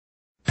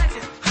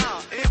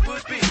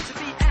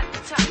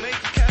time, make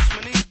you catch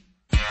money.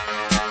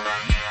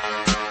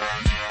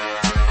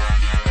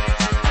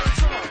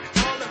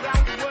 All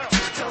around the world,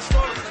 tell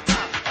stories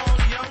about all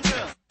the young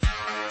girls.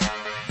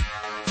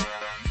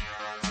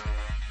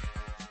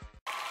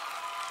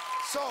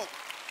 So,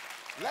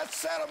 let's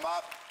set them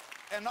up,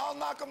 and I'll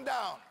knock them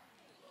down.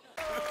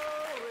 Oh,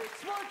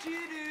 it's what you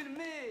do to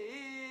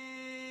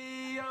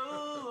me.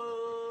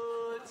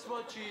 Oh, it's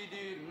what you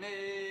do to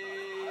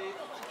me.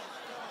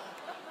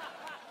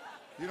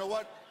 You know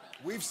what?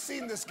 We've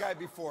seen this guy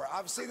before.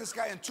 I've seen this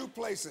guy in two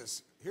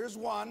places. Here's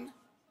one.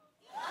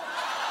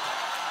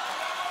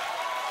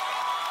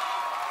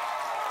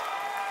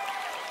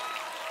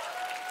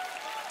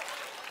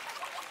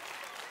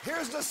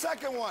 Here's the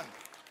second one.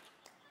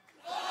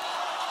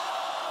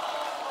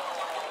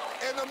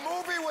 In the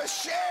movie with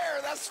Cher,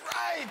 that's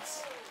right.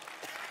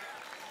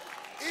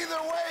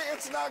 Either way,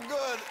 it's not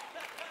good.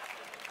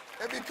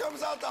 If he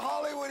comes out to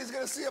Hollywood, he's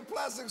gonna see a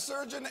plastic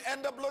surgeon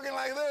end up looking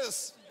like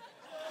this.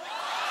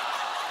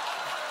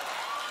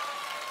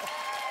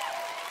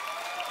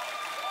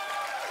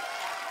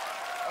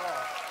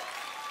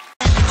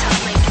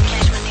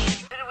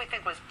 Who did we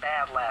think was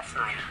bad last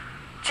night?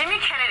 Jimmy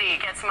Kennedy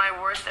gets my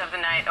Worst of the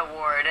Night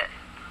award.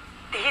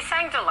 He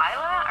sang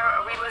Delilah? Or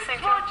are we listening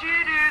to what you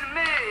do to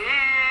me?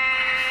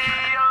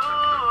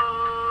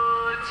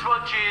 Oh, it's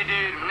what you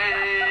do to me.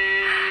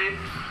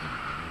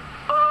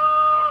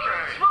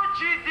 Oh, it's what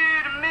you do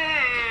to me.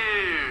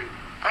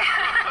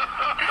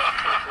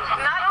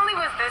 Not only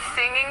was this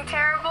singing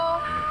terrible,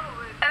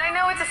 and I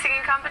know it's a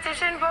singing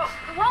competition, but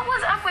what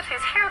was up with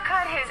his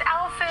haircut, his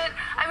outfit?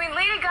 I mean,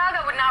 Lady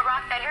Gaga would not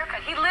rock that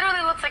haircut. He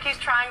literally looks like he's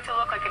trying to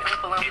look like an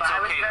Oompa Loompa. It's okay,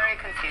 I was very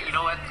though. confused. You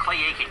know what?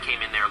 Clay Aiken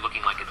came in there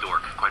looking like a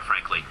dork, quite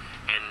frankly.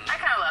 And I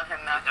kind of love him,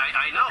 though.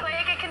 I know. Clay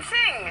Aiken can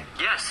sing.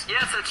 Yes,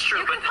 that's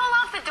true. You can pull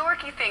off the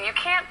dorky thing. You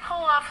can't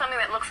pull off something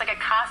that looks like a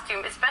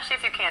costume, especially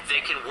if you can't sing.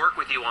 They can work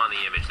with you on the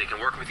image. They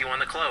can work with you on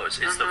the clothes.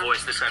 It's the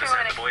voice. This kind of To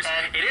set an the voice.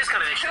 extent. It is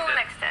kind of To interesting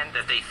an extent.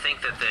 that they think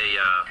that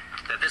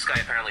that this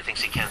guy apparently thinks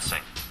he can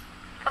sing.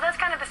 Well, that's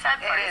kind of the sad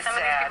part. It is Some of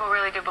these sad. people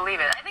really do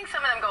believe it. I think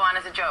some of them go on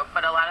as a joke,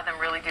 but a lot of them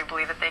really do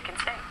believe that they can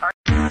sing. Are